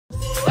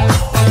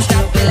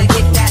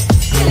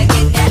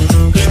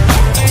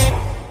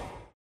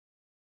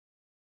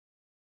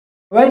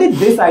Where did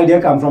this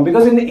idea come from?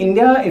 Because in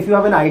India, if you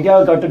have an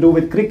idea got to do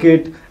with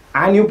cricket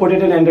and you put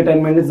it in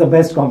entertainment, it's the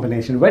best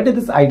combination. Where did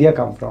this idea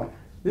come from?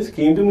 This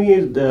came to me,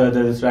 there's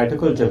this writer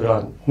called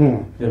Jabran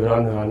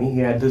Harani. He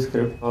had this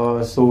script.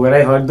 So when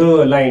I heard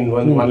the line,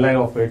 one line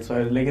of it, so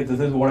I was like,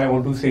 this is what I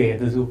want to say.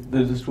 This is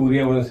the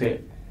story I want to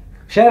say.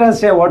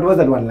 Share what was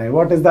that one line?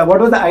 What was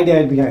the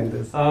idea behind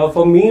this?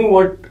 For me,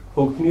 what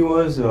hooked me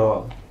was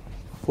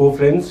 4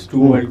 friends,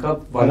 2 World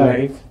Cup, 1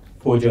 life,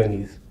 4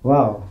 journeys.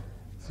 Wow.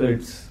 So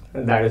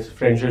that is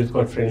friendship, it's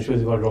got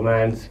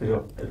romance,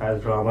 it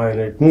has drama in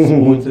it.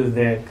 Sports is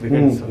there,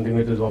 cricket is something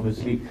which is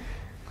obviously...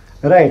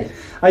 Right.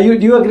 Do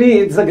you agree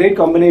it's a great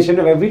combination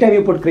of every time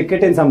you put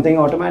cricket in something,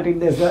 automatically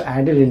there's an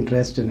added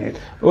interest in it?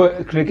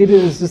 Well, cricket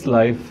is just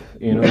life,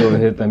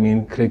 Rohit. I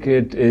mean,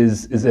 cricket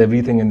is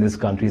everything in this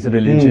country. It's a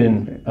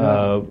religion.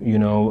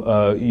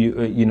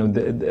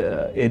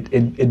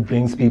 It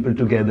brings people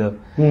together.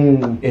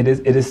 It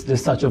is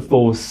just such a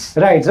force.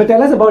 Right. So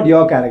tell us about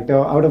your character.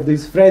 Out of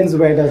these friends,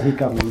 where does he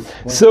come in?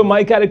 So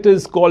my character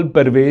is called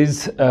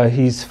Parvez.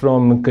 He's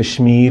from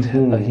Kashmir.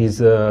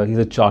 He's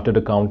a chartered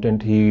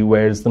accountant. He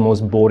wears the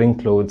most boring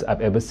clothes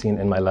I've ever seen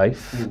in my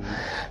life.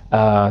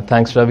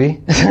 Thanks,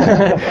 Ravi.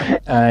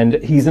 And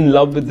he's in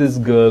love with this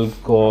girl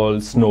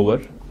called Snower,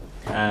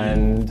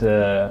 and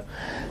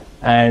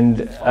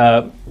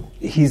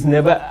he's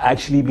never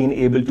actually been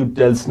able to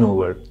tell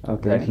Snower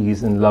that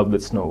he's in love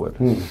with Snower.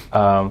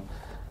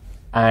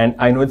 And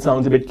I know it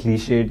sounds a bit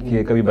cliched,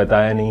 कि कभी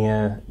बताया नहीं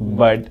है,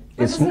 but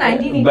it's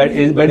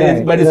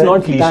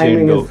not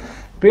cliched though.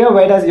 Priya,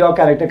 where does your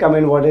character come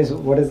in? What is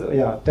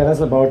tell us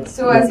about.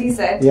 So as he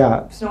said,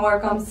 Snower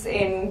comes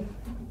in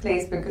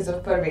place because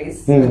of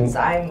Parvez, since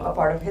I'm a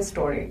part of his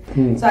story.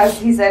 So as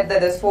he said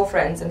that there's 4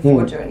 friends and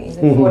 4 journeys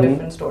and 4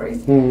 different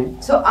stories.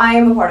 So I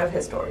am a part of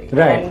his story.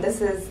 Right. And this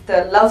is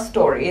the love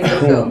story in the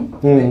film,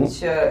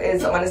 which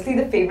is honestly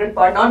the favorite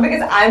part. Not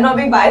because I'm not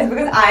being biased,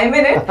 because I'm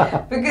in it,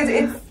 because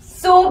it's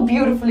so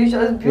beautifully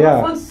shot.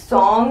 Beautiful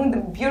song, the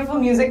beautiful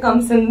music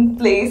comes in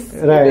place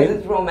because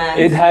it's romance.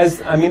 It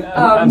has,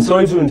 I'm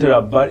sorry to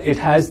interrupt, but it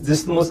has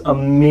this most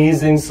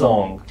amazing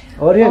song.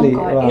 Oh really?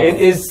 Oh wow. It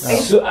is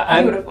so,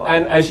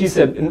 and as she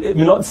said,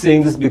 we're not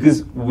saying this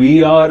because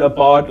we are a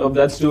part of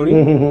that story.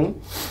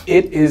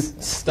 It is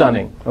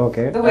stunning.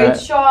 Okay. The way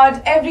it's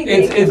shot,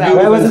 everything. It's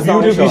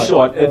beautifully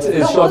shot. It's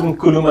shot in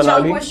Kulu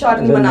Manali. The was shot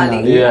in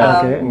Manali.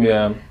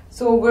 Yeah.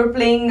 So we're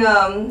playing,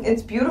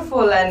 it's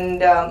beautiful,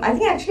 and I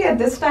think actually at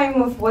this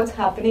time of what's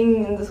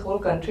happening in this whole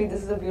country,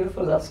 this is a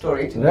beautiful love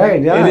story too.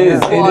 Right, yeah. It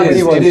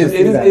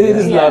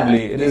is lovely.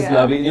 It is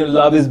lovely.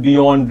 Love is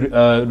beyond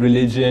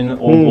religion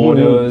or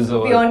borders.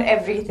 Or beyond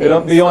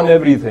everything. Beyond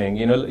everything.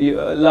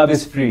 Love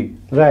is free.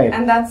 Right.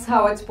 And that's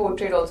how it's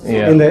portrayed also.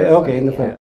 In the film.